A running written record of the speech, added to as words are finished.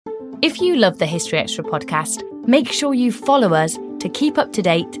If you love the History Extra podcast, make sure you follow us to keep up to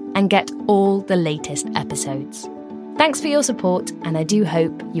date and get all the latest episodes. Thanks for your support, and I do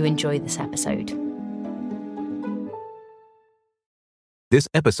hope you enjoy this episode. This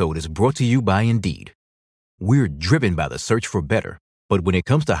episode is brought to you by Indeed. We're driven by the search for better, but when it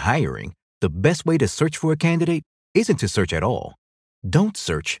comes to hiring, the best way to search for a candidate isn't to search at all. Don't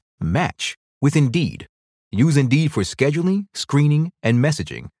search, match with Indeed. Use Indeed for scheduling, screening, and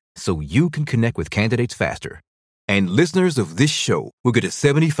messaging so you can connect with candidates faster. And listeners of this show will get a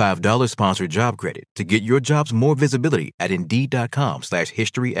 $75 sponsored job credit to get your jobs more visibility at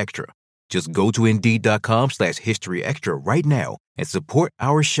Indeed.com/historyextra. Just go to Indeed.com/historyextra right now and support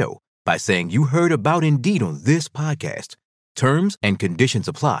our show by saying you heard about Indeed on this podcast. Terms and conditions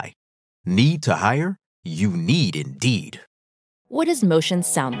apply. Need to hire? You need Indeed. What does motion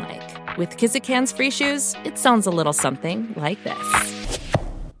sound like? With Kizikans free shoes, it sounds a little something like this.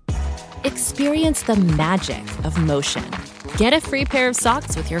 Experience the magic of motion. Get a free pair of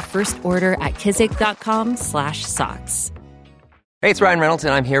socks with your first order at kizik.com/socks. Hey, it's Ryan Reynolds,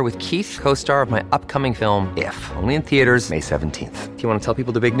 and I'm here with Keith, co-star of my upcoming film, If, only in theaters May 17th. Do you want to tell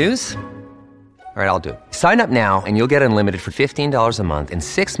people the big news? All right, I'll do it. Sign up now and you'll get unlimited for $15 a month and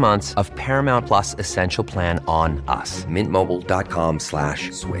 6 months of Paramount Plus Essential Plan on us.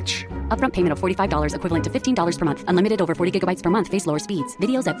 MintMobile.com/switch. Upfront payment of $45 equivalent to $15 per month. Unlimited over 40 gigabytes per month. Face lower speeds.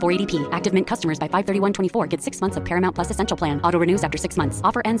 Videos at 480p. Active Mint customers by 531.24 get 6 months of Paramount Plus Essential Plan. Auto renews after 6 months.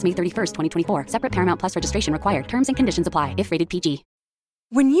 Offer ends May 31st, 2024. Separate Paramount Plus registration required. Terms and conditions apply if rated PG.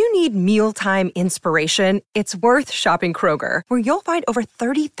 When you need mealtime inspiration, it's worth shopping Kroger, where you'll find over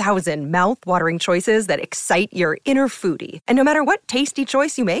 30,000 mouth-watering choices that excite your inner foodie. And no matter what tasty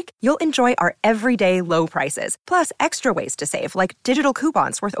choice you make, you'll enjoy our everyday low prices, plus extra ways to save, like digital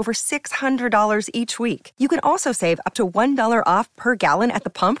coupons worth over $600 each week. You can also save up to $1 off per gallon at the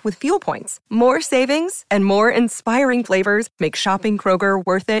pump with fuel points. More savings and more inspiring flavors make shopping Kroger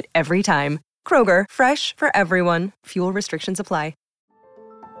worth it every time. Kroger, fresh for everyone. Fuel restrictions apply.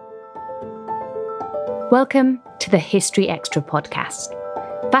 Welcome to the History Extra podcast.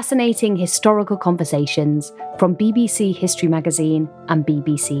 Fascinating historical conversations from BBC History Magazine and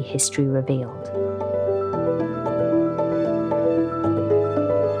BBC History Revealed.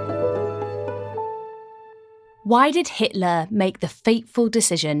 Why did Hitler make the fateful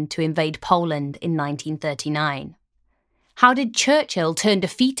decision to invade Poland in 1939? How did Churchill turn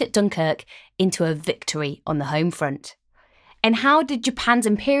defeat at Dunkirk into a victory on the home front? And how did Japan's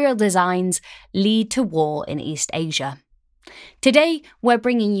imperial designs lead to war in East Asia? Today, we're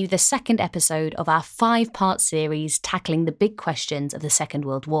bringing you the second episode of our 5-part series tackling the big questions of the Second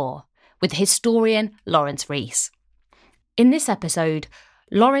World War, with historian Lawrence Rees. In this episode,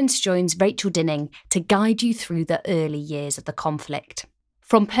 Lawrence joins Rachel Dinning to guide you through the early years of the conflict,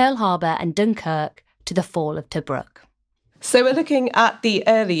 from Pearl Harbor and Dunkirk to the fall of Tobruk. So we're looking at the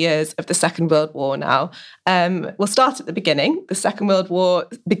early years of the Second World War now. We'll start at the beginning. The Second World War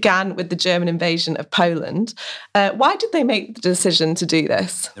began with the German invasion of Poland. Why did they make the decision to do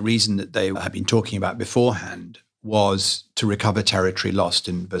this? The reason that they had been talking about beforehand was to recover territory lost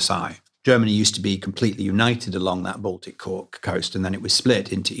in Versailles. Germany used to be completely united along that Baltic coast, and then it was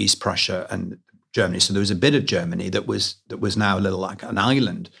split into East Prussia and Germany. So there was a bit of Germany that was now a little like an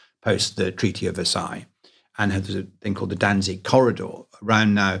island post the Treaty of Versailles, and had a thing called the Danzig Corridor.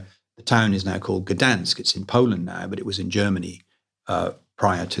 Around now, the town is now called Gdansk. It's in Poland now, but it was in Germany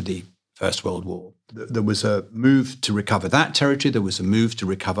prior to the First World War. There was a move to recover that territory. There was a move to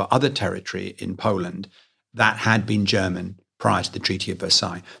recover other territory in Poland that had been German prior to the Treaty of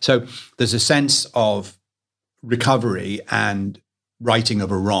Versailles. So there's a sense of recovery and righting of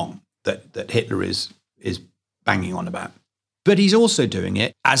a wrong that Hitler is banging on about. But he's also doing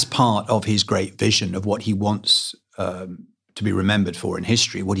it as part of his great vision of what he wants to be remembered for in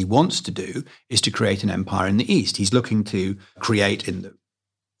history. What he wants to do is to create an empire in the East. He's looking to create in the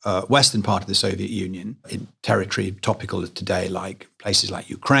western part of the Soviet Union, in territory topical of today, like places like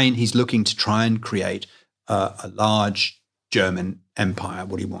Ukraine. He's looking to try and create a large German empire.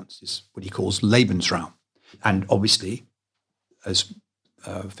 What he wants is what he calls Lebensraum. And obviously, as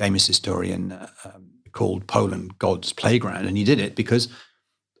a famous historian called Poland God's playground, and he did it because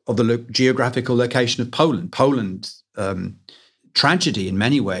of the geographical location of Poland. Poland's tragedy in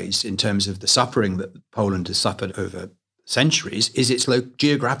many ways, in terms of the suffering that Poland has suffered over centuries, is its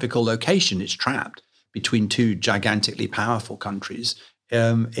geographical location. It's trapped between two gigantically powerful countries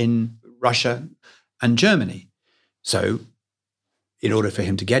in Russia and Germany. So in order for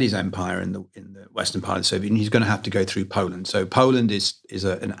him to get his empire in the western part of the Soviet Union, he's going to have to go through Poland. So Poland is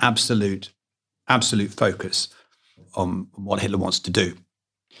an absolute focus on what Hitler wants to do.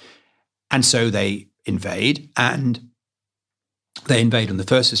 And so they invade, and they invade on the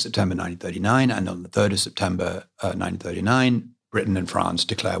 1st of September 1939, and on the 3rd of September 1939, Britain and France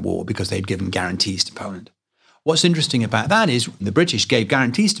declare war because they'd given guarantees to Poland. What's interesting about that is the British gave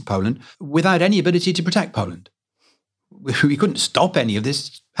guarantees to Poland without any ability to protect Poland. We couldn't stop any of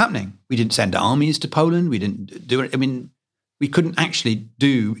this happening. We didn't send armies to Poland. We didn't do it. I mean, we couldn't actually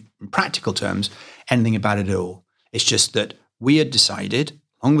do, in practical terms, anything about it at all. It's just that we had decided,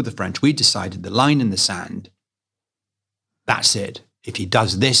 along with the French, we decided the line in the sand, that's it. If he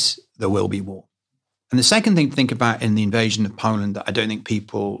does this, there will be war. And the second thing to think about in the invasion of Poland that I don't think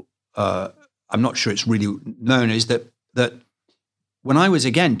people, I'm not sure it's really known, is that when I was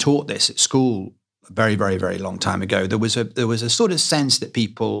again taught this at school a very, very, very long time ago, there was a sort of sense that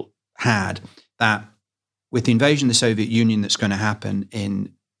people had that with the invasion of the Soviet Union that's going to happen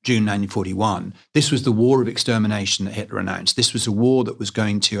in June 1941, this was the war of extermination that Hitler announced. This was a war that was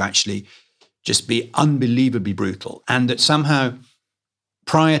going to actually just be unbelievably brutal, and that somehow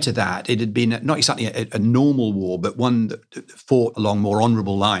prior to that, it had been not exactly a normal war, but one that fought along more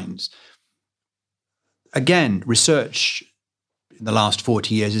honourable lines. Again, research in the last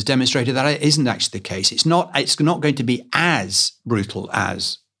 40 years has demonstrated that it isn't actually the case. It's not going to be as brutal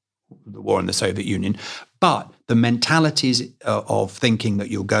as the war in the Soviet Union, but the mentalities of thinking that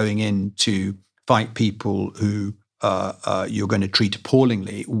you're going in to fight people who you're going to treat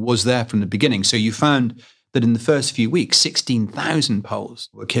appallingly was there from the beginning. So you found that in the first few weeks, 16,000 Poles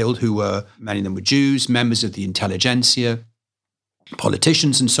were killed, who were, many of them were Jews, members of the intelligentsia,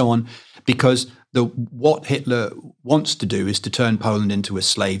 politicians and so on, because what Hitler wants to do is to turn Poland into a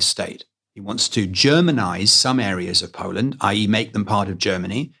slave state. He wants to Germanize some areas of Poland, i.e. make them part of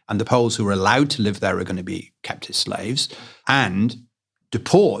Germany, and the Poles who are allowed to live there are going to be kept as slaves, and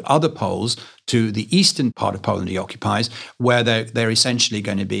deport other Poles to the eastern part of Poland he occupies, where they're essentially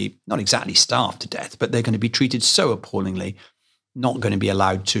going to be not exactly starved to death, but they're going to be treated so appallingly, not going to be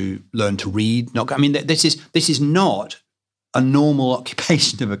allowed to learn to read. This is not a normal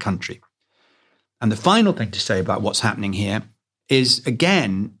occupation of a country. And the final thing to say about what's happening here is,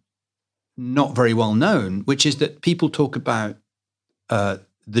 again, not very well known, which is that people talk about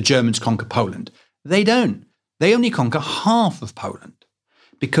the Germans conquer Poland. They don't. They only conquer half of Poland.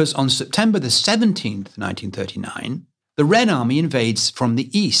 Because on September the 17th, 1939, the Red Army invades from the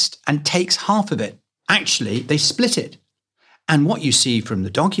east and takes half of it. Actually, they split it. And what you see from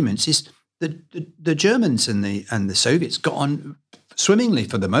the documents is the Germans and the Soviets got on swimmingly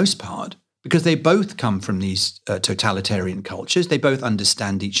for the most part, because they both come from these totalitarian cultures. They both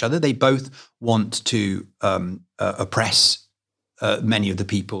understand each other. They both want to oppress many of the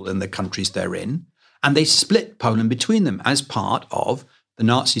people in the countries they're in. And they split Poland between them as part of the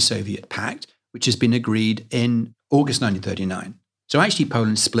Nazi-Soviet pact, which has been agreed in August 1939. So actually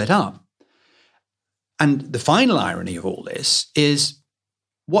Poland split up. And the final irony of all this is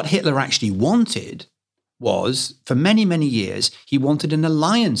what Hitler actually wanted was, for many, many years, he wanted an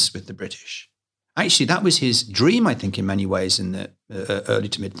alliance with the British. Actually, that was his dream, I think, in many ways in the early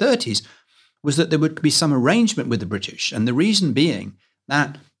to mid-30s, was that there would be some arrangement with the British. And the reason being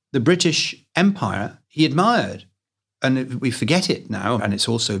that the British Empire he admired. And we forget it now, and it's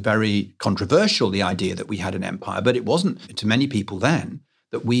also very controversial, the idea that we had an empire, but it wasn't to many people then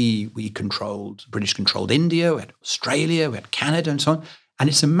that we controlled, British controlled India, we had Australia, we had Canada and so on, and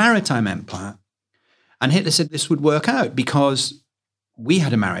it's a maritime empire. And Hitler said this would work out because we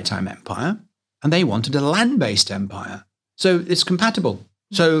had a maritime empire and they wanted a land-based empire. So it's compatible.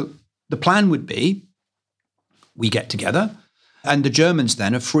 So the plan would be we get together and the Germans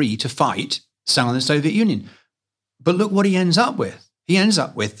then are free to fight Southern Soviet Union. But look what he ends up with. He ends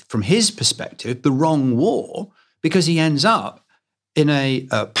up with, from his perspective, the wrong war, because he ends up in a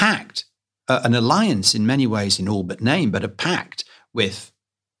pact, an alliance in many ways in all but name, but a pact with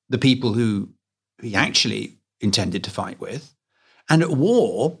the people who he actually intended to fight with, and at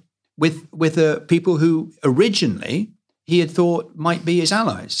war with people who originally he had thought might be his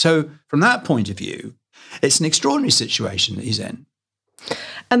allies. So from that point of view, it's an extraordinary situation that he's in.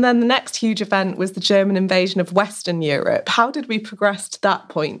 And then the next huge event was the German invasion of Western Europe. How did we progress to that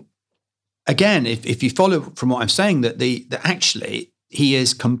point? Again, if you follow from what I'm saying, that actually he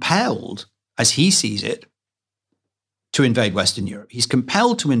is compelled, as he sees it, to invade Western Europe. He's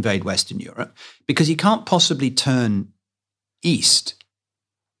compelled to invade Western Europe because he can't possibly turn east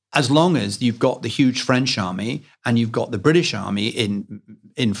as long as you've got the huge French army and you've got the British army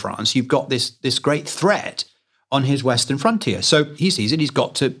in France. You've got this great threat on his western frontier. So he sees it, he's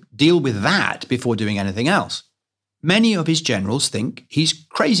got to deal with that before doing anything else. Many of his generals think he's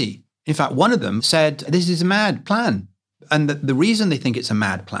crazy. In fact, one of them said, this is a mad plan. And the reason they think it's a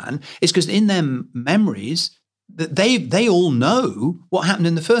mad plan is because in their memories, that they all know what happened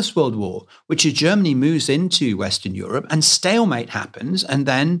in the First World War, which is Germany moves into Western Europe and stalemate happens, and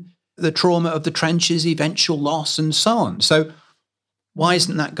then the trauma of the trenches, eventual loss, and so on. So why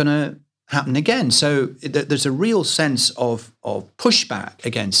isn't that going to happen again? So there's a real sense of pushback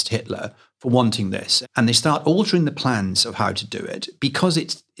against Hitler for wanting this. And they start altering the plans of how to do it because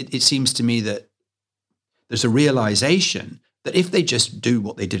it seems to me that there's a realization that if they just do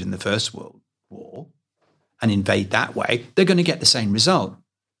what they did in the First World War and invade that way, they're going to get the same result.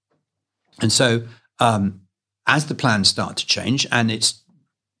 And so as the plans start to change, and it's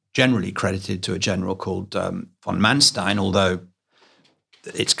generally credited to a general called von Manstein, although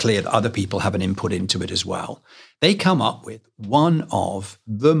it's clear that other people have an input into it as well, they come up with one of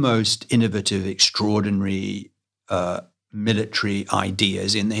the most innovative, extraordinary military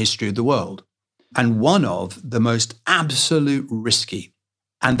ideas in the history of the world, and one of the most absolute risky.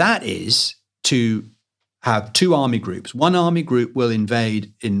 And that is to have two army groups. One army group will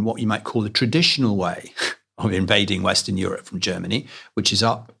invade in what you might call the traditional way of invading Western Europe from Germany, which is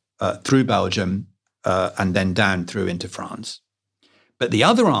up through Belgium and then down through into France. But the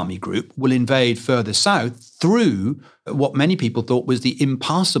other army group will invade further south through what many people thought was the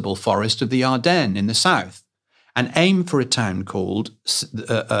impassable forest of the Ardennes in the south, and aim for a town called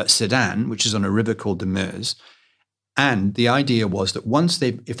Sedan, which is on a river called the Meuse. And the idea was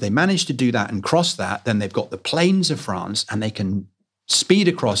that if they manage to do that and cross that, then they've got the plains of France and they can speed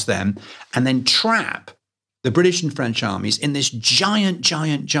across them and then trap the British and French armies in this giant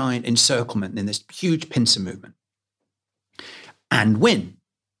encirclement, in this huge pincer movement, and win.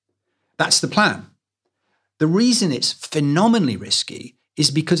 That's the plan. The reason it's phenomenally risky is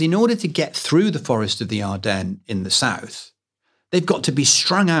because in order to get through the forest of the Ardennes in the south, they've got to be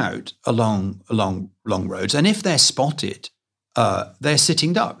strung out along long roads. And if they're spotted, they're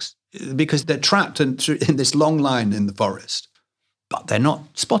sitting ducks because they're trapped in this long line in the forest. But they're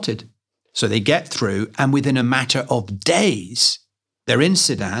not spotted. So they get through, and within a matter of days, they're in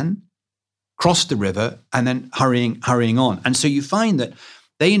Sedan, cross the river, and then hurrying on. And so you find that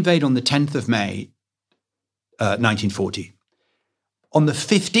they invade on the 10th of May, 1940. On the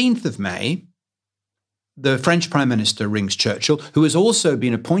 15th of May, the French Prime Minister rings Churchill, who has also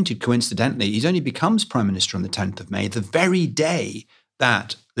been appointed, coincidentally, he only becomes Prime Minister on the 10th of May, the very day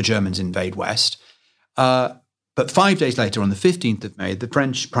that the Germans invade West. But 5 days later, on the 15th of May, the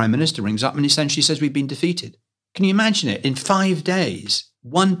French Prime Minister rings up and essentially says, we've been defeated. Can you imagine it? In 5 days,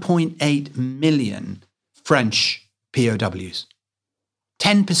 1.8 million French POWs.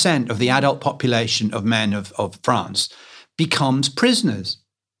 10% of the adult population of men of France becomes prisoners.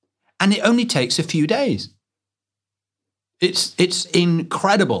 And it only takes a few days. It's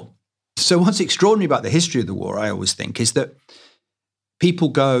incredible. So what's extraordinary about the history of the war, I always think, is that people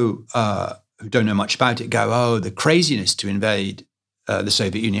go, who don't know much about it, go, oh, the craziness to invade the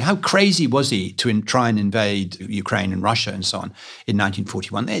Soviet Union. How crazy was he to try and invade Ukraine and Russia and so on in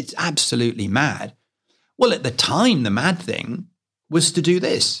 1941? It's absolutely mad. Well, at the time, the mad thing was to do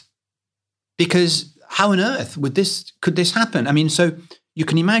this. Because how on earth could this happen? I mean, so you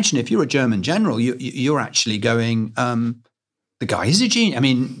can imagine if you're a German general, you're actually going, the guy is a genius. I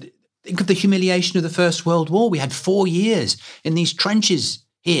mean, think of the humiliation of the First World War. We had 4 years in these trenches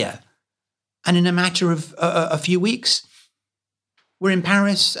here. And in a matter of a few weeks, we're in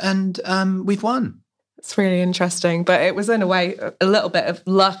Paris and we've won. It's really interesting. But it was, in a way, a little bit of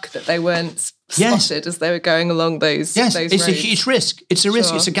luck that they weren't spotted as they were going along those roads. It's a huge risk. It's a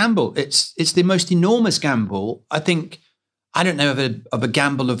risk. It's a gamble. It's the most enormous gamble, I think, I don't know of a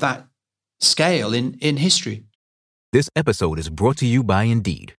gamble of that scale in history. This episode is brought to you by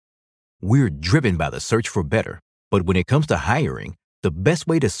Indeed. We're driven by the search for better, but when it comes to hiring, the best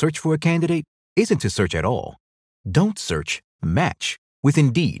way to search for a candidate isn't to search at all. Don't search, match with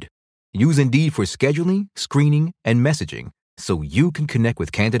Indeed. Use Indeed for scheduling, screening, and messaging so you can connect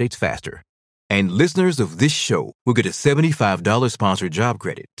with candidates faster. And listeners of this show will get a $75 sponsored job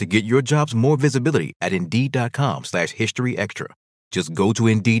credit to get your jobs more visibility at Indeed.com/HistoryExtra. Just go to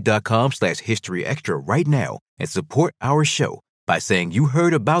Indeed.com/HistoryExtra right now and support our show by saying you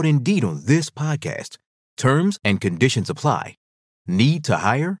heard about Indeed on this podcast. Terms and conditions apply. Need to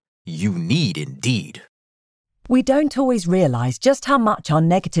hire? You need Indeed. We don't always realize just how much our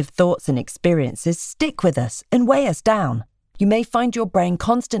negative thoughts and experiences stick with us and weigh us down. You may find your brain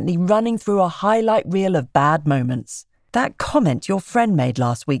constantly running through a highlight reel of bad moments. That comment your friend made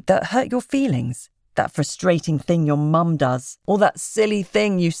last week that hurt your feelings. That frustrating thing your mum does. Or that silly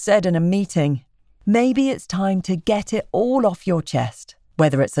thing you said in a meeting. Maybe it's time to get it all off your chest.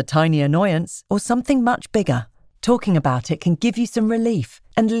 Whether it's a tiny annoyance or something much bigger. Talking about it can give you some relief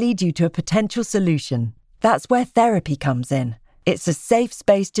and lead you to a potential solution. That's where therapy comes in. It's a safe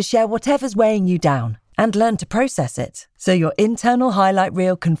space to share whatever's weighing you down and learn to process it, so your internal highlight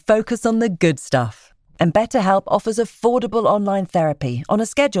reel can focus on the good stuff. And BetterHelp offers affordable online therapy on a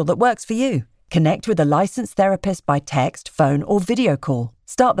schedule that works for you. Connect with a licensed therapist by text, phone, or video call.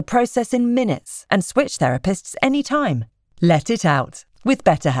 Start the process in minutes and switch therapists anytime. Let it out with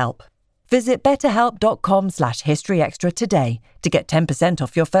BetterHelp. Visit betterhelp.com/historyextra today to get 10%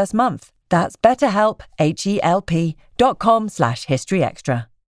 off your first month. That's BetterHelp, HELP.com/historyextra.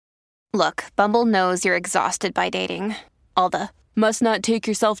 Look, Bumble knows you're exhausted by dating. All the must not take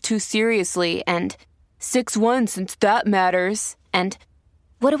yourself too seriously and 6'1" since that matters. And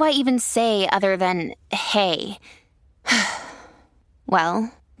what do I even say other than hey?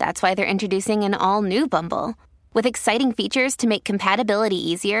 Well, that's why they're introducing an all-new Bumble with exciting features to make compatibility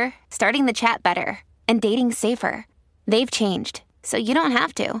easier, starting the chat better, and dating safer. They've changed, so you don't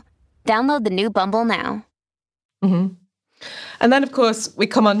have to. Download the new Bumble now. Mm-hmm. And then, of course, we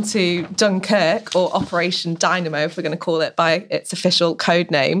come on to Dunkirk, or Operation Dynamo, if we're going to call it by its official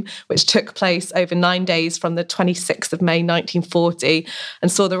code name, which took place over 9 days from the 26th of May 1940 and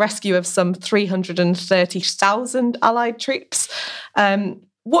saw the rescue of some 330,000 Allied troops.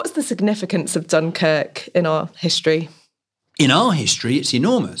 What's the significance of Dunkirk in our history? In our history, it's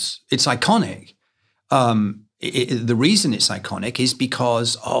enormous. It's iconic. The reason it's iconic is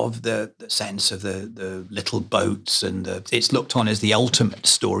because of the sense of the little boats, and it's looked on as the ultimate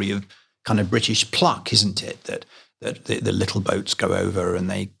story of kind of British pluck, isn't it? That the little boats go over and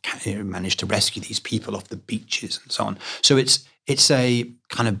they manage to rescue these people off the beaches and so on. So it's a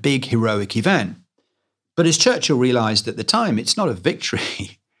kind of big heroic event. But as Churchill realized at the time, it's not a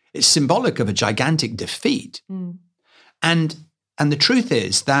victory. It's symbolic of a gigantic defeat. Mm. And the truth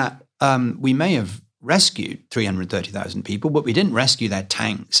is that we may have rescued 330,000 people, but we didn't rescue their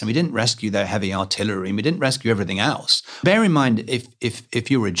tanks, and we didn't rescue their heavy artillery, and we didn't rescue everything else. Bear in mind, if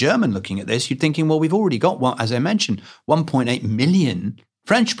you were a German looking at this, you're thinking, well, we've already got, as I mentioned, 1.8 million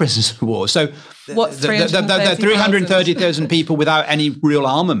French prisoners of war. So what's 330,000 people without any real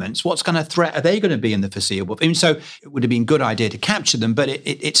armaments, what kind of threat are they going to be in the foreseeable? I mean, so it would have been a good idea to capture them, but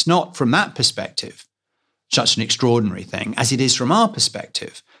it's not from that perspective such an extraordinary thing as it is from our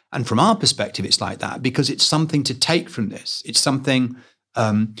perspective. And from our perspective, it's like that because it's something to take from this. It's something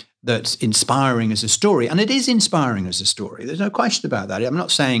that's inspiring as a story. And it is inspiring as a story. There's no question about that. I'm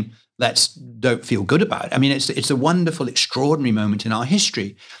not saying don't feel good about it. I mean, it's a wonderful, extraordinary moment in our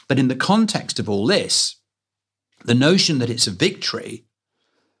history. But in the context of all this, the notion that it's a victory,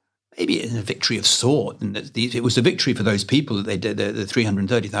 maybe it's a victory of sort, and that it was a victory for those people that the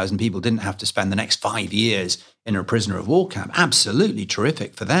 330,000 people didn't have to spend the next 5 years in a prisoner of war camp. Absolutely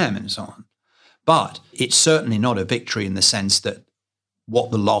terrific for them and so on. But it's certainly not a victory in the sense that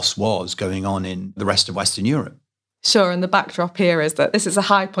what the loss was going on in the rest of Western Europe. Sure, and the backdrop here is that this is a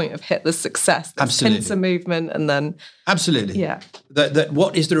high point of Hitler's success. Absolutely. Pincer movement, and then absolutely, yeah. That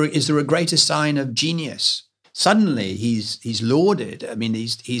what is there a greater sign of genius? Suddenly, he's lauded. I mean,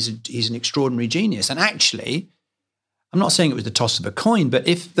 he's an extraordinary genius. And actually, I'm not saying it was the toss of a coin, but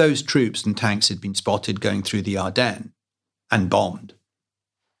if those troops and tanks had been spotted going through the Ardennes and bombed,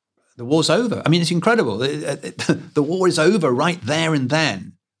 the war's over. I mean, it's incredible. The war is over right there and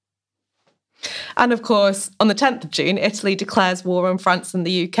then. And of course, on the 10th of June, Italy declares war on France and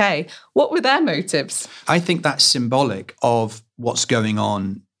the UK. What were their motives? I think that's symbolic of what's going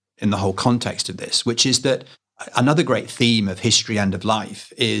on in the whole context of this, which is that another great theme of history and of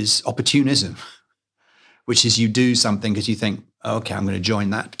life is opportunism, which is you do something because you think, okay, I'm going to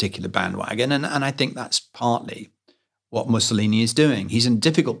join that particular bandwagon. And I think that's partly what Mussolini is doing. He's in a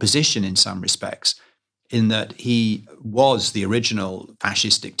difficult position in some respects, in that he was the original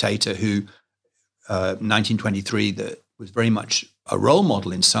fascist dictator who, 1923, that was very much a role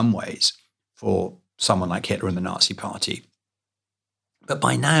model in some ways for someone like Hitler and the Nazi Party. But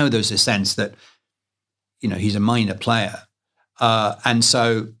by now, there's a sense that, he's a minor player. And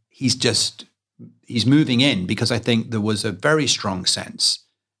so he's moving in because I think there was a very strong sense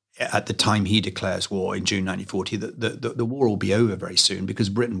at the time he declares war in June 1940 that the war will be over very soon because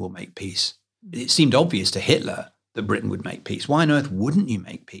Britain will make peace. It seemed obvious to Hitler that Britain would make peace. Why on earth wouldn't you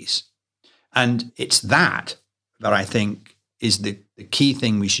make peace? And it's that I think is the key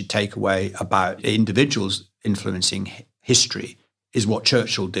thing we should take away about individuals influencing history is what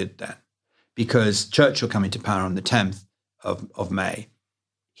Churchill did then. Because Churchill coming to power on the 10th of May,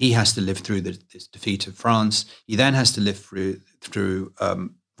 he has to live through this defeat of France. He then has to live through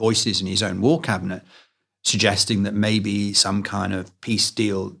voices in his own war cabinet suggesting that maybe some kind of peace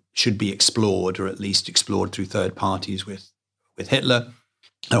deal should be explored, or at least explored through third parties with Hitler,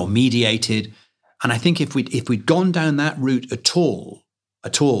 or mediated. And I think if we'd gone down that route at all,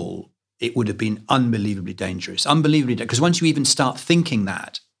 it would have been unbelievably dangerous. Because once you even start thinking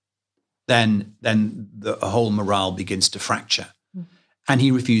that, then the whole morale begins to fracture. And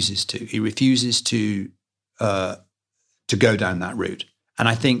he refuses to. He refuses to go down that route. And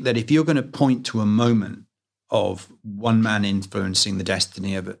I think that if you're going to point to a moment of one man influencing the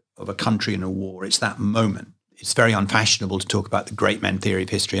destiny of a country in a war, it's that moment. It's very unfashionable to talk about the great men theory of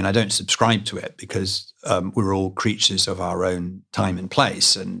history, and I don't subscribe to it because we're all creatures of our own time and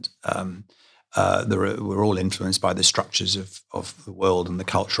place, and we're all influenced by the structures of the world and the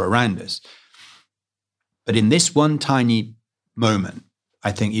culture around us. But in this one tiny moment,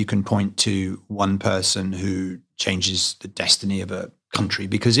 I think you can point to one person who changes the destiny of a country.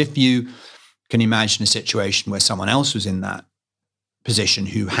 Because if you can imagine a situation where someone else was in that position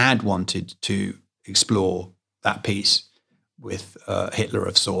who had wanted to explore that peace with Hitler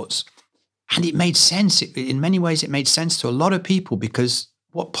of sorts, and it made sense. In many ways, it made sense to a lot of people, because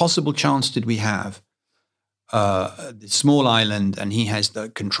what possible chance did we have? The small island, and he has the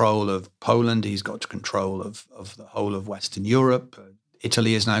control of Poland. He's got control of the whole of Western Europe.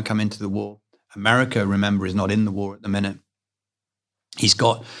 Italy has now come into the war. America, remember, is not in the war at the minute. He's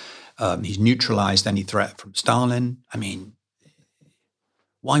neutralized any threat from Stalin. I mean,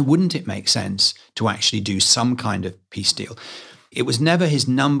 why wouldn't it make sense to actually do some kind of peace deal? It was never his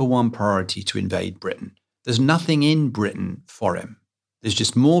number one priority to invade Britain. There's nothing in Britain for him. There's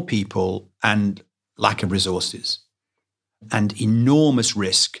just more people and lack of resources and enormous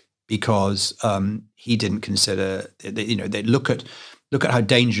risk, because he didn't consider, they look at how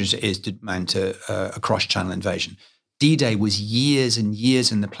dangerous it is to mount a cross-channel invasion. D-Day was years and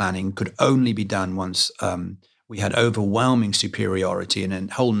years in the planning, could only be done once we had overwhelming superiority in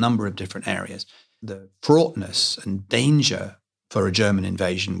a whole number of different areas. The fraughtness and danger for a German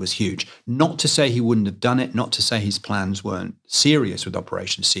invasion was huge. Not to say he wouldn't have done it, not to say his plans weren't serious with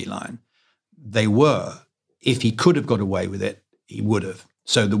Operation Sea Lion. They were. If he could have got away with it, he would have.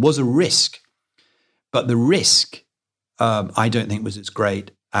 So there was a risk. But the risk, I don't think, was as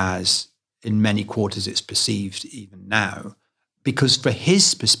great as in many quarters it's perceived even now. Because from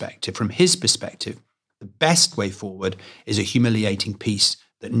his perspective, the best way forward is a humiliating peace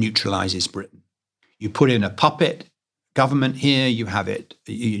that neutralizes Britain. You put in a puppet government here, you have it,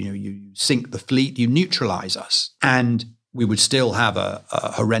 you sink the fleet, you neutralize us, and we would still have a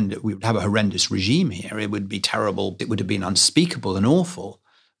horrendous regime here. It would be terrible. It would have been unspeakable and awful,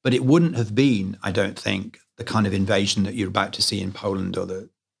 but it wouldn't have been, I don't think, the kind of invasion that you're about to see in Poland or the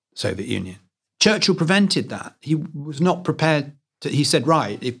Soviet Union. Churchill prevented that. He was not prepared to. He said,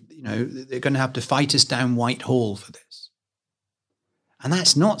 right, they're going to have to fight us down Whitehall for this, and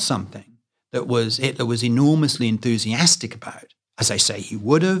that's not something that Hitler was enormously enthusiastic about. As I say, he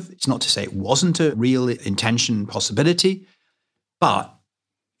would have. It's not to say it wasn't a real intention, possibility, but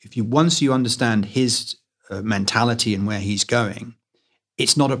once you understand his mentality and where he's going,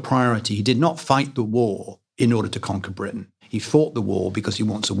 it's not a priority. He did not fight the war in order to conquer Britain. He fought the war because he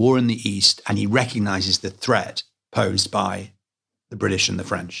wants a war in the East, and he recognizes the threat posed by the British and the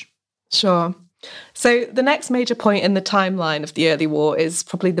French. Sure. So the next major point in the timeline of the early war is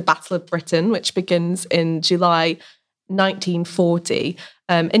probably the Battle of Britain, which begins in July 1940.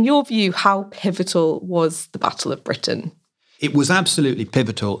 In your view, how pivotal was the Battle of Britain? It was absolutely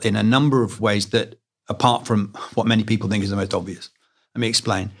pivotal in a number of ways that, apart from what many people think is the most obvious. Let me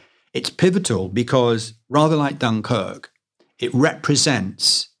explain. It's pivotal because, rather like Dunkirk, it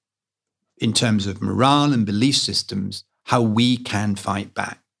represents, in terms of morale and belief systems, how we can fight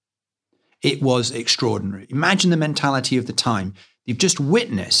back. It was extraordinary. Imagine the mentality of the time. You've just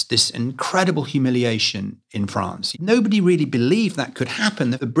witnessed this incredible humiliation in France. Nobody really believed that could happen.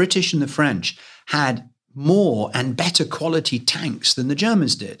 The British and the French had more and better quality tanks than the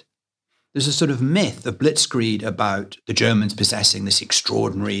Germans did. There's a sort of myth of blitzkrieg about the Germans possessing this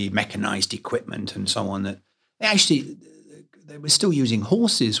extraordinary mechanized equipment and so on, that they were still using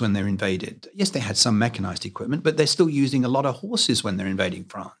horses when they invaded. Yes, they had some mechanized equipment, but they're still using a lot of horses when they're invading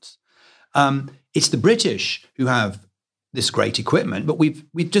France. It's the British who have this great equipment, but we've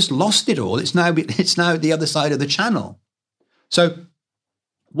just lost it all. It's now the other side of the channel. So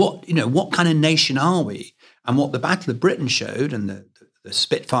what kind of nation are we? And what the Battle of Britain showed, and the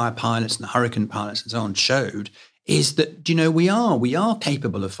Spitfire pilots and the Hurricane pilots and so on showed, is that, we are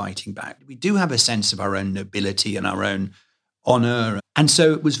capable of fighting back. We do have a sense of our own nobility and our own honor. And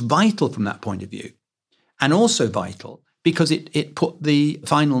so it was vital from that point of view. And also vital because it put the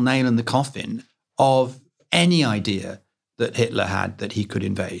final nail in the coffin of any idea that Hitler had that he could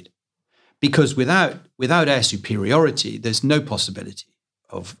invade. Because without air superiority, there's no possibility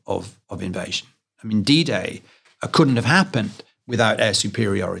of invasion. I mean, D-Day couldn't have happened without air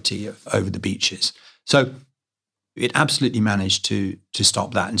superiority over the beaches. So it absolutely managed to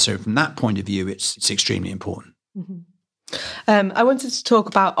stop that. And so from that point of view, it's extremely important. Mm-hmm. I wanted to talk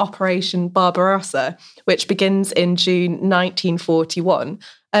about Operation Barbarossa, which begins in June 1941.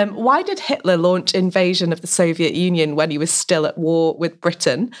 Why did Hitler launch invasion of the Soviet Union when he was still at war with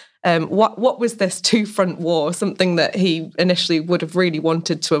Britain? What was this two-front war, something that he initially would have really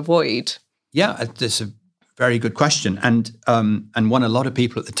wanted to avoid? Yeah, that's a very good question. And one a lot of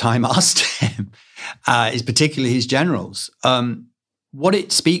people at the time asked him, is particularly his generals. What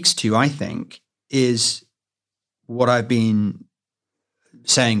it speaks to, I think, is what I've been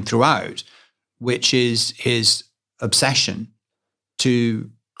saying throughout, which is his obsession to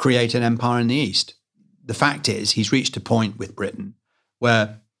create an empire in the East. The fact is, he's reached a point with Britain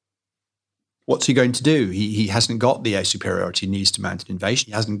where what's he going to do? He hasn't got the air superiority he needs to mount an invasion.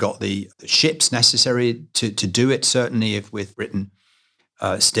 He hasn't got the ships necessary to do it, certainly if with Britain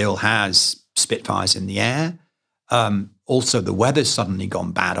still has Spitfires in the air. Also, the weather's suddenly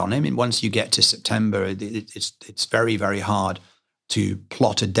gone bad on him. And once you get to September, it's very, very hard to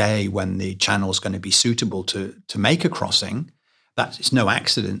plot a day when the channel's going to be suitable to make a crossing. It's no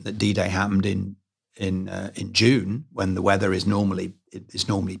accident that D-Day happened in June, when the weather is normally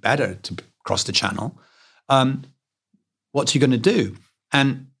better to cross the channel. What's he going to do?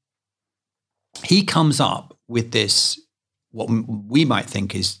 And he comes up with this, what we might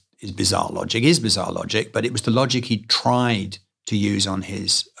think is bizarre logic, but it was the logic he tried to use on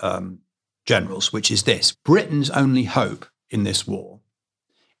his generals, which is this: Britain's only hope in this war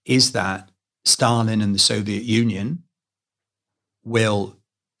is that Stalin and the Soviet Union will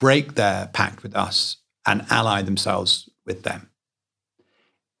break their pact with us and ally themselves with them.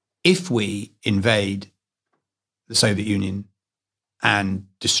 If we invade the Soviet Union and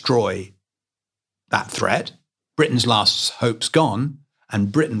destroy that threat, Britain's last hope's gone,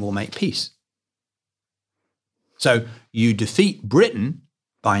 and Britain will make peace. So you defeat Britain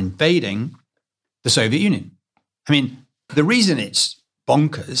by invading the Soviet Union. I mean, the reason it's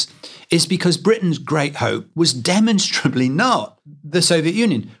bonkers is because Britain's great hope was demonstrably not the Soviet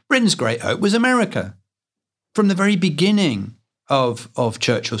Union. Britain's great hope was America. From the very beginning of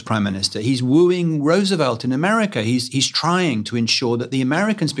Churchill's prime minister, he's wooing Roosevelt in America. He's trying to ensure that the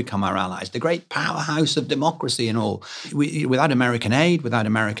Americans become our allies, the great powerhouse of democracy and all. Without American aid, without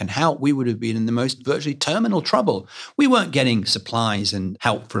American help, we would have been in the most virtually terminal trouble. We weren't getting supplies and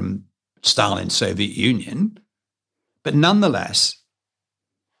help from Stalin's Soviet Union, but nonetheless,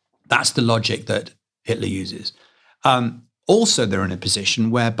 that's the logic that Hitler uses. Also, they're in a position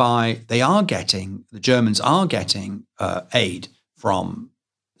whereby the Germans are getting aid from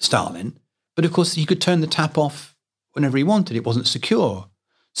Stalin, but of course he could turn the tap off whenever he wanted. It wasn't secure.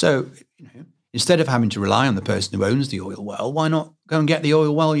 So, instead of having to rely on the person who owns the oil well, why not go and get the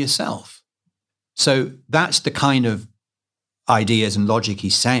oil well yourself? So that's the kind of ideas and logic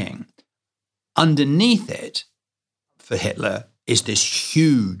he's saying. Underneath it, for Hitler, is this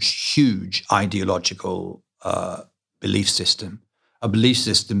huge ideological belief system, a belief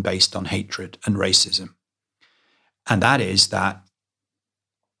system based on hatred and racism. And that is that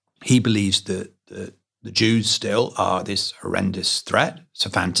he believes that the Jews still are this horrendous threat. It's a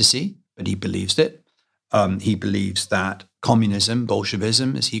fantasy, but he believes it. He believes that communism,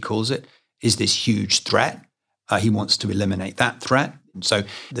 Bolshevism, as he calls it, is this huge threat. He wants to eliminate that threat. And so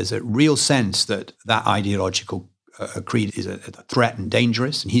there's a real sense that ideological creed is a threat and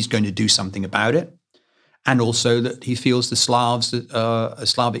dangerous, and he's going to do something about it. And also that he feels the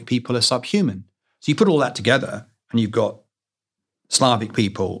Slavic people are subhuman. So you put all that together, and you've got Slavic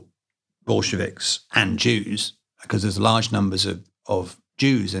people, Bolsheviks, and Jews, because there's large numbers of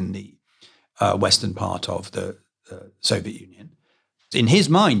Jews in the western part of the Soviet Union. In his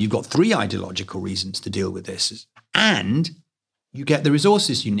mind, you've got three ideological reasons to deal with this. And you get the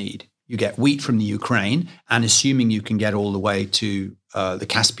resources you need. You get wheat from the Ukraine, and assuming you can get all the way to the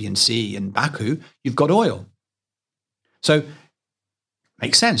Caspian Sea and Baku, you've got oil. So,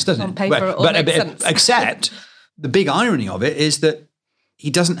 makes sense, doesn't it? On paper, it all makes sense. Except the big irony of it is that he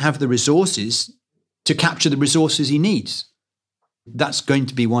doesn't have the resources to capture the resources he needs. That's going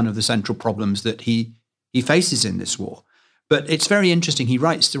to be one of the central problems that he faces in this war. But it's very interesting. He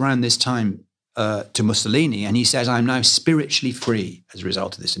writes around this time to Mussolini, and he says, "I'm now spiritually free as a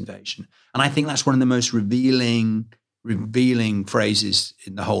result of this invasion." And I think that's one of the most revealing phrases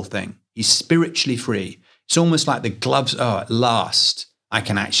in the whole thing. He's spiritually free. It's almost like the gloves, at last, I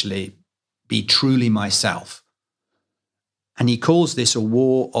can actually be truly myself. And he calls this a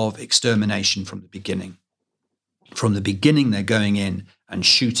war of extermination from the beginning. From the beginning, they're going in and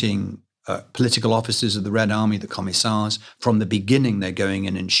shooting political officers of the Red Army, the commissars. From the beginning, they're going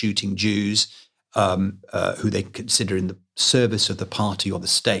in and shooting Jews who they consider in the service of the party or the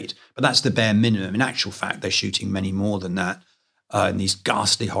state. But that's the bare minimum. In actual fact, they're shooting many more than that in these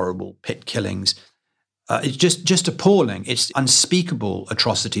ghastly, horrible pit killings. It's just appalling. It's unspeakable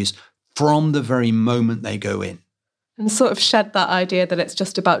atrocities from the very moment they go in. And sort of shed that idea that it's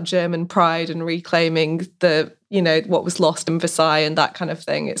just about German pride and reclaiming what was lost in Versailles and that kind of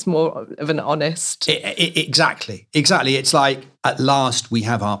thing. It's more of an honest... Exactly. It's like, at last we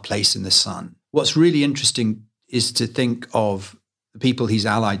have our place in the sun. What's really interesting is to think of the people he's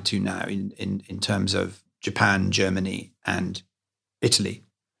allied to now in terms of Japan, Germany, and Italy.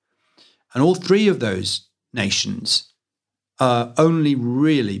 And all three of those nations only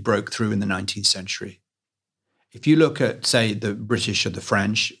really broke through in the 19th century. If you look at, say, the British or the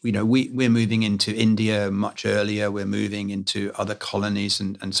French, we're moving into India much earlier. We're moving into other colonies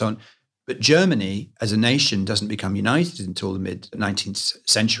and so on. But Germany, as a nation, doesn't become united until the mid-19th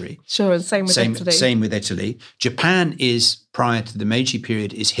century. Sure, same with Italy. Same with Italy. Japan is, prior to the Meiji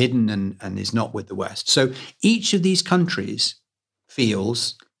period, is hidden and is not with the West. So each of these countries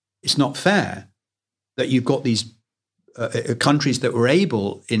feels it's not fair that you've got these countries that were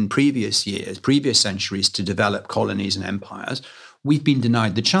able in previous centuries to develop colonies and empires. We've been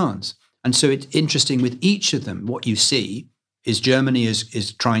denied the chance. And so it's interesting with each of them, what you see is Germany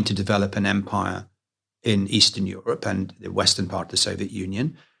is trying to develop an empire in Eastern Europe and the western part of the Soviet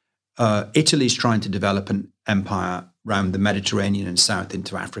Union. Italy's trying to develop an empire around the Mediterranean and south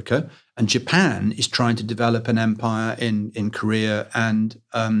into Africa. And Japan is trying to develop an empire in Korea and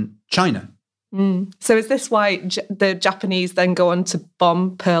China. So is this why the Japanese then go on to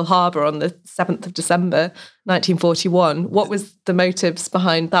bomb Pearl Harbor on the 7th of December, 1941? What was the motives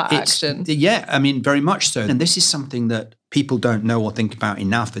behind that action? Yeah, I mean, very much so. And this is something that people don't know or think about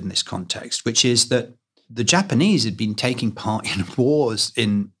enough in this context, which is that the Japanese had been taking part in wars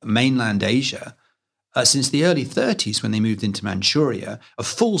in mainland Asia since the early 30s when they moved into Manchuria, a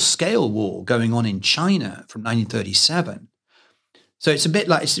full-scale war going on in China from 1937. So it's a bit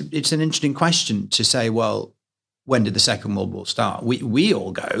like, it's an interesting question to say, well, when did the Second World War start? We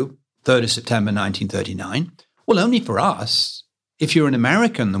all go 3rd of September 1939. Well, only for us. If you're an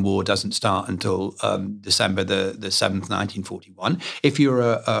American, the war doesn't start until December the 7th, 1941. If you're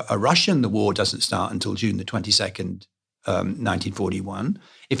a Russian, the war doesn't start until June the 22nd, 1941.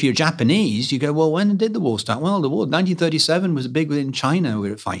 If you're Japanese, you go, well, when did the war start? Well, the war, 1937 was big in China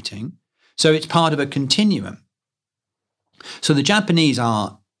we were fighting. So it's part of a continuum. So the Japanese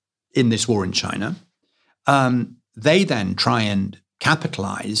are in this war in China. They then try and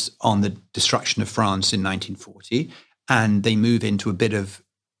capitalize on the destruction of France in 1940, and they move into a bit of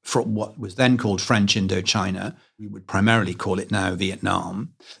what was then called French Indochina. We would primarily call it now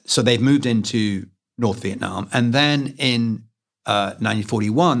Vietnam. So they've moved into North Vietnam. And then in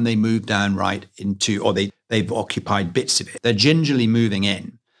 1941, they moved down right into, or they've occupied bits of it. They're gingerly moving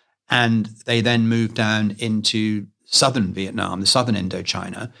in. And they then moved down into southern Vietnam, the southern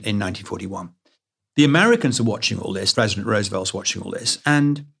Indochina, in 1941. The Americans are watching all this, President Roosevelt's watching all this,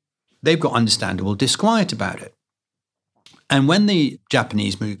 and they've got understandable disquiet about it. And when the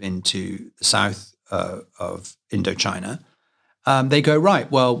Japanese move into the south of Indochina, they go,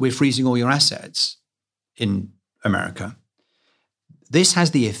 right, well, we're freezing all your assets in America. This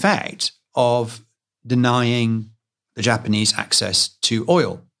has the effect of denying the Japanese access to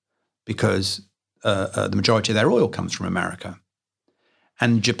oil because the majority of their oil comes from America.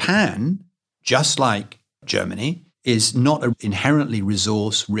 And Japan, just like Germany, is not an inherently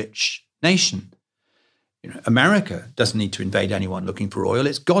resource-rich nation. America doesn't need to invade anyone looking for oil.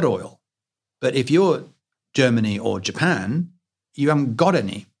 It's got oil. But if you're Germany or Japan, you haven't got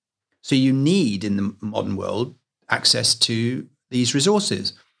any. So you need, in the modern world, access to these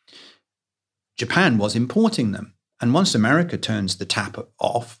resources. Japan was importing them. And once America turns the tap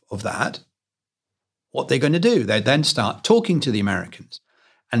off of that, what they're going to do, they then start talking to the Americans.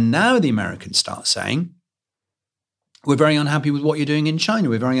 And now the Americans start saying, we're very unhappy with what you're doing in China.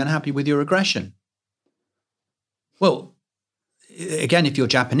 We're very unhappy with your aggression. Well, again, if you're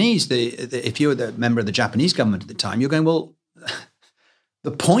Japanese, if you're the member of the Japanese government at the time, you're going, well,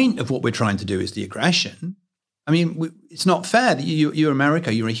 the point of what we're trying to do is the aggression. I mean, it's not fair that you're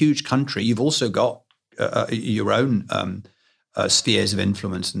America. You're a huge country. You've also got your own spheres of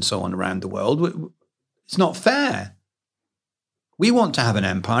influence and so on around the world. It's not fair. We want to have an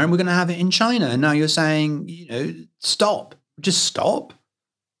empire and we're going to have it in China. And now you're saying, stop, just stop.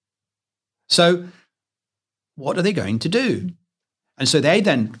 So what are they going to do? And so they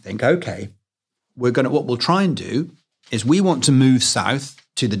then think, okay, what we'll try and do is we want to move south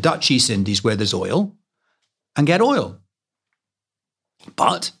to the Dutch East Indies where there's oil and get oil.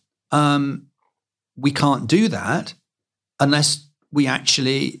 But we can't do that unless we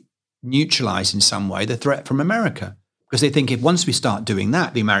actually neutralize in some way the threat from America. Because they think if once we start doing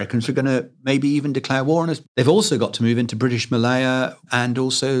that, the Americans are going to maybe even declare war on us. They've also got to move into British Malaya and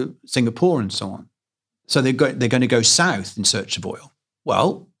also Singapore and so on. So they're going to go south in search of oil.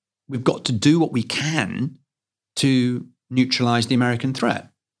 Well, we've got to do what we can to neutralize the American threat.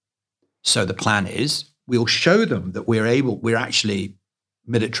 So the plan is we'll show them that we're actually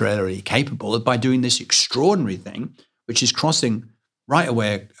militarily capable by doing this extraordinary thing, which is crossing right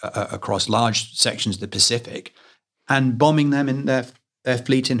away across large sections of the Pacific and bombing them in their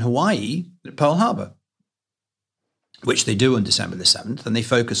fleet in Hawaii at Pearl Harbor, which they do on December the 7th, and they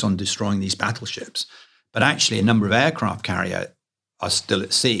focus on destroying these battleships. But actually, a number of aircraft carrier are still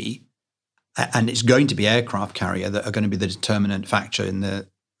at sea, and it's going to be aircraft carrier that are going to be the determinant factor in the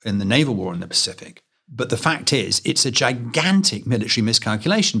naval war in the Pacific. But the fact is, it's a gigantic military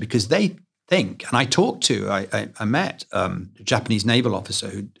miscalculation because they think, and I met a Japanese naval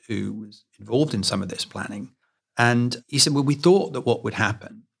officer who was involved in some of this planning, and he said, well, we thought that what would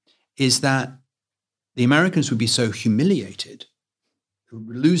happen is that the Americans would be so humiliated,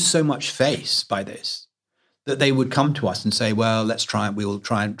 would lose so much face by this, that they would come to us and say, well, we'll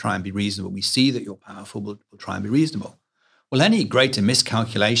try and be reasonable. We see that you're powerful, we'll try and be reasonable. Well, any greater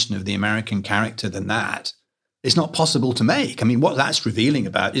miscalculation of the American character than that is not possible to make. I mean, what that's revealing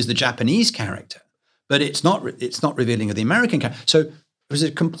about is the Japanese character, but it's not revealing of the American character. So it was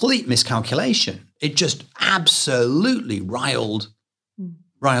a complete miscalculation. It just absolutely riled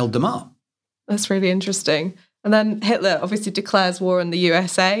them up. That's really interesting. And then Hitler obviously declares war on the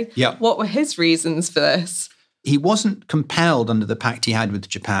USA. Yeah. What were his reasons for this? He wasn't compelled under the pact he had with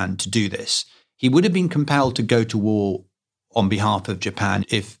Japan to do this. He would have been compelled to go to war on behalf of Japan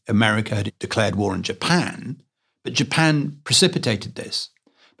if America had declared war on Japan, but Japan precipitated this.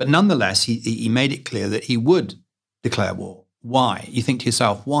 But nonetheless, he made it clear that he would declare war. Why? You think to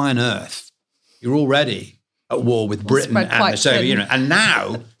yourself, why on earth? You're already at war with Britain and the Soviet Union, and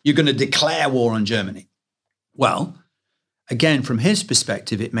now you're going to declare war on Germany. Well, again, from his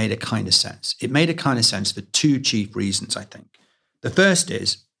perspective, it made a kind of sense. It made a kind of sense for two chief reasons, I think. The first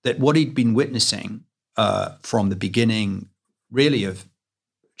is that what he'd been witnessing from the beginning, really, of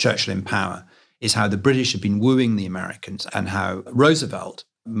Churchill in power, is how the British had been wooing the Americans and how Roosevelt,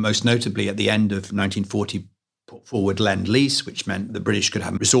 most notably at the end of 1940, put forward Lend-Lease, which meant the British could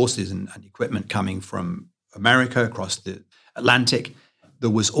have resources and equipment coming from America across the Atlantic. There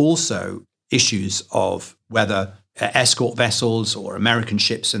was also issues of whether escort vessels or American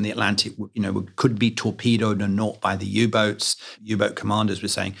ships in the Atlantic, could be torpedoed or not by the U-boats. U-boat commanders were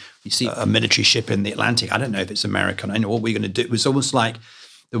saying, "We see a military ship in the Atlantic. I don't know if it's American. I know what we're going to do." It was almost like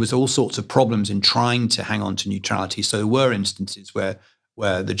there was all sorts of problems in trying to hang on to neutrality. So there were instances where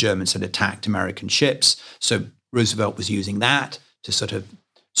the Germans had attacked American ships. So Roosevelt was using that to sort of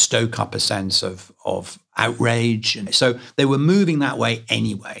stoke up a sense of outrage. And so they were moving that way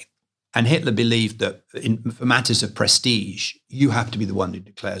anyway. And Hitler believed that for matters of prestige, you have to be the one who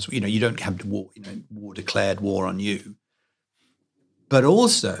declares, you don't have to war declared war on you. But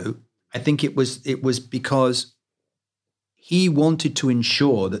also, I think it was because he wanted to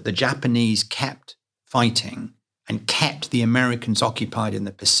ensure that the Japanese kept fighting and kept the Americans occupied in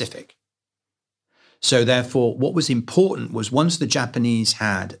the Pacific. So therefore, what was important was once the Japanese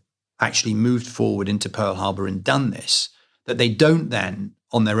had actually moved forward into Pearl Harbor and done this, that they don't then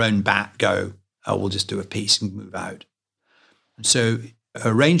on their own bat go, "Oh, we'll just do a peace and move out." And so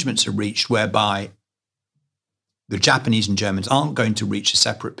arrangements are reached whereby the Japanese and Germans aren't going to reach a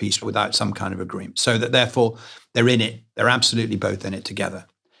separate peace without some kind of agreement. So that therefore they're in it. They're absolutely both in it together.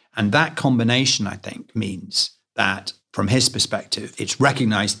 And that combination, I think, means that from his perspective, it's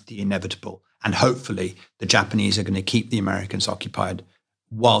recognized the inevitable. And hopefully the Japanese are going to keep the Americans occupied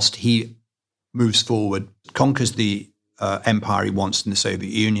whilst he moves forward, conquers the empire he wants in the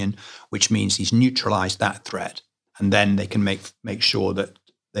Soviet Union, which means he's neutralized that threat. And then they can make sure that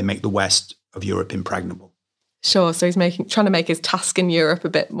they make the West of Europe impregnable. Sure. So he's trying to make his task in Europe a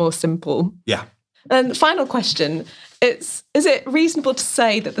bit more simple. Yeah. And final question, is it reasonable to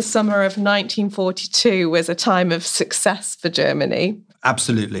say that the summer of 1942 was a time of success for Germany?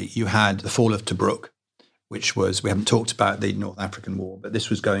 Absolutely. You had the fall of Tobruk, which was, we haven't talked about the North African War, but this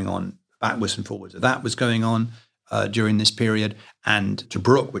was going on backwards and forwards. That was going on during this period. And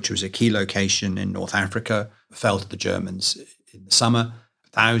Tobruk, which was a key location in North Africa, fell to the Germans in the summer.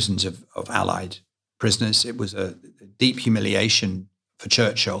 Thousands of Allied prisoners. It was a deep humiliation for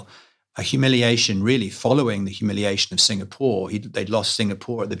Churchill, a humiliation really following the humiliation of Singapore. They'd lost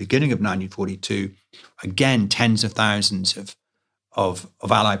Singapore at the beginning of 1942. Again, tens of thousands of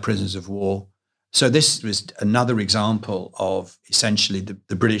Allied prisoners of war. So this was another example of essentially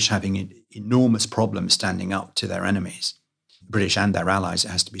the British having enormous problems standing up to their enemies, British and their allies,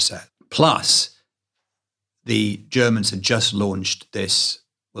 it has to be said. Plus, the Germans had just launched this,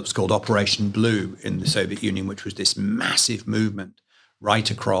 what was called Operation Blue in the Soviet Union, which was this massive movement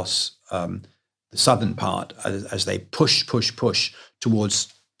right across the southern part as they push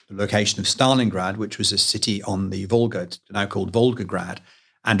towards the location of Stalingrad, which was a city on the Volga, now called Volgograd,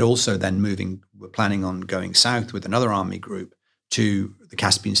 and also then we're planning on going south with another army group to the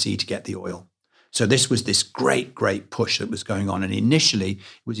Caspian Sea to get the oil. So this was this great push that was going on. And initially, it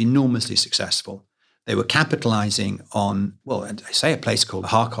was enormously successful. They were capitalizing on, well, I say a place called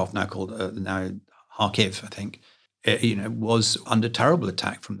Kharkov, now called now Kharkiv, I think, was under terrible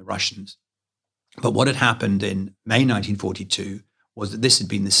attack from the Russians. But what had happened in May 1942 was that this had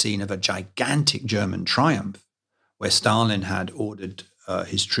been the scene of a gigantic German triumph, where Stalin had ordered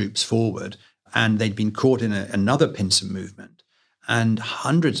his troops forward, and they'd been caught in another pincer movement, and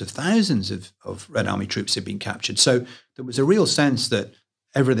hundreds of thousands of Red Army troops had been captured. So there was a real sense that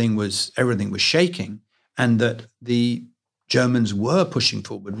everything was shaking, and that the Germans were pushing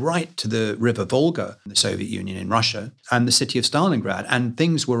forward right to the River Volga in the Soviet Union in Russia and the city of Stalingrad, and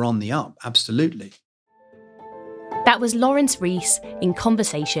things were on the up, absolutely. That was Lawrence Rees in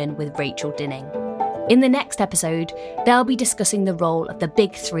conversation with Rachel Dinning. In the next episode, they'll be discussing the role of the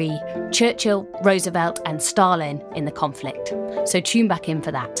big three, Churchill, Roosevelt and Stalin, in the conflict. So tune back in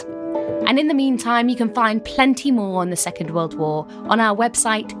for that. And in the meantime, you can find plenty more on the Second World War on our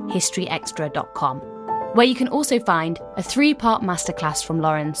website, historyextra.com, where you can also find a 3-part masterclass from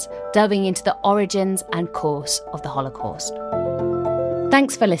Lawrence, delving into the origins and course of the Holocaust.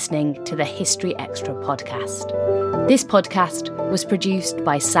 Thanks for listening to the History Extra podcast. This podcast was produced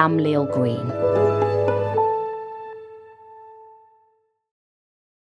by Sam Leal Green.